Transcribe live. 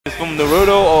from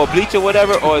Naruto or Bleach or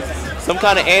whatever, or some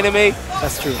kind of anime,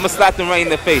 that's true. I'm gonna slap them right in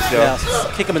the face, yo.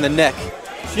 Yeah, kick him in the neck.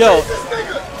 Yo,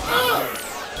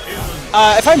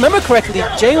 if I remember correctly,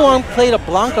 Wong played a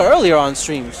Blanka earlier on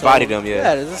stream. So Bodied him, yeah.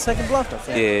 Yeah, there's a second Blanka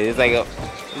fan. Yeah, it's like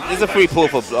it's a free pull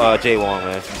for Wong,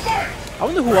 man. I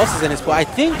wonder who else is in his pool. I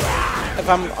think, if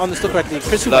I'm understood correctly,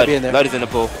 Chris might be in there. Lud is in the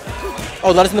pool.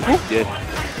 Oh, Lud is in the pool? Yeah.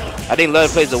 I think Lud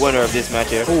plays the winner of this match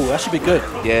here. Ooh, that should be good.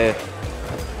 Yeah.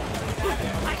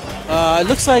 It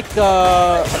looks like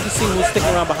I can see who's sticking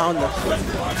around behind them.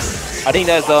 I think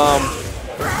that's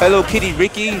Hello Kitty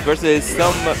Ricky versus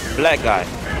some black guy.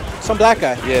 Some black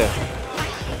guy? Yeah.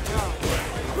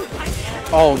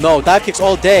 Oh no, dive kicks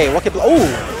all day. What can?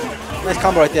 Oh, nice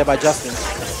combo right there by Justin.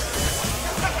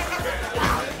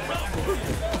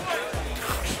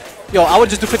 Yo, I would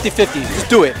just do 50-50. Just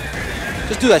do it.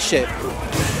 Just do that shit.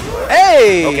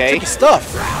 Hey! Okay. Tricky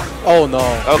stuff. Oh no.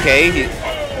 Okay.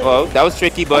 Well, that was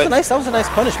tricky, but that was a nice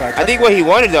punishment. I think what he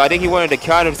wanted though, I think he wanted to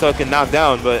count him so he can knock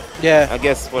down, but yeah. I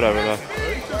guess whatever, man.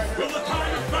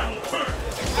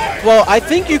 Well, I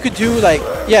think you could do like,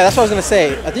 yeah, that's what I was gonna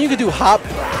say. I think you could do hop,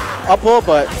 up roll,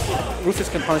 but Rufus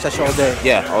can punish that shit all day.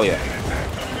 Yeah. Oh yeah.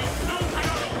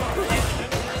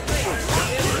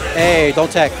 Hey,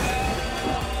 don't tech.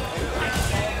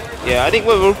 Yeah, I think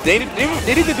they didn't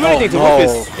do anything to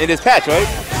Rufus in this patch, right?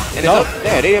 And no.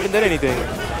 Yeah, they haven't done anything.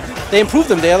 They improved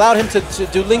him. They allowed him to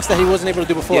do links that he wasn't able to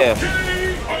do before. Yeah.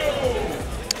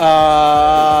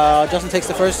 Justin takes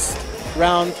the first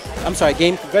round. I'm sorry,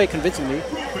 game very convincingly.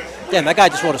 Damn, that guy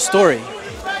just wrote a story.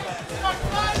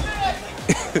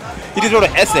 He just wrote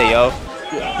an essay, yo.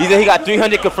 He said he got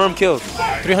 300 confirmed kills.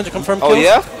 300 confirmed kills? Oh,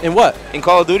 yeah? In what? In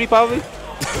Call of Duty, probably?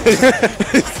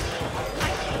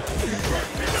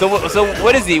 So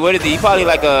what is he? What is he? He probably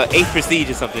like a 8th Prestige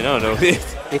or something. I don't know.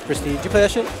 8th Prestige. Did you play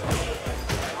that shit?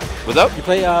 What's up? You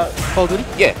play Call of Duty?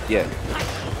 Yeah, yeah.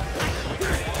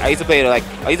 I used to play a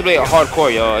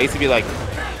hardcore, yo. I used to be like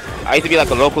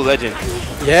a local legend.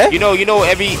 Yeah? You know,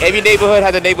 every neighborhood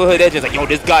has a neighborhood legend. It's like, yo,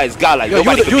 this guy is God. Like, yo,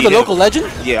 you were the local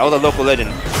legend? Yeah, I was a local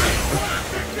legend.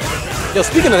 Yo,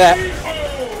 speaking of that,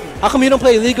 how come you don't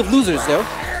play League of Losers, yo?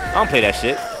 I don't play that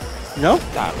shit. No?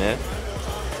 Nah, man.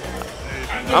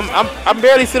 I'm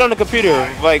barely sit on the computer.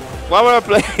 Like, why would I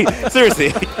play?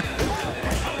 Seriously.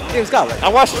 Game's got it. I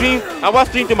watch stream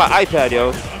through my iPad,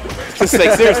 yo. Just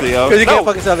like seriously, yo. Because you can't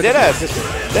fucking dead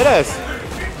ass.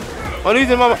 Only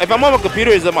reason if I'm on my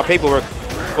computer is on my paperwork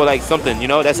for like something, you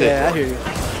know. That's it. Yeah, I hear you.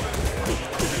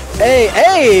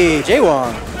 Hey,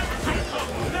 Wong.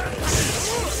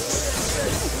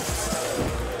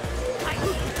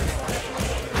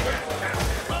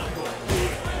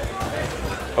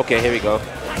 Okay, here we go.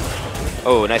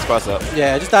 Oh, nice cross up.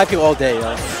 Yeah, just dive kick all day,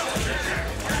 yo.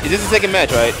 Is this the second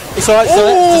match, right? So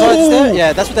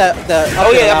yeah, that's what that.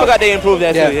 Oh yeah, I forgot they improved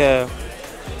that too. Yeah.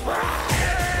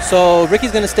 So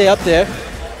Ricky's gonna stay up there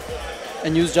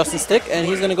and use Justin's stick, and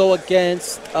he's gonna go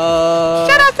against. Shout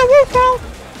out to Wolfgang.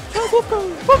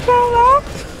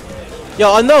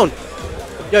 Yo, unknown.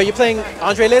 Yo, you playing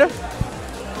Andre later?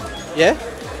 Yeah.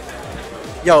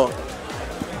 Yo.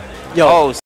 Oh.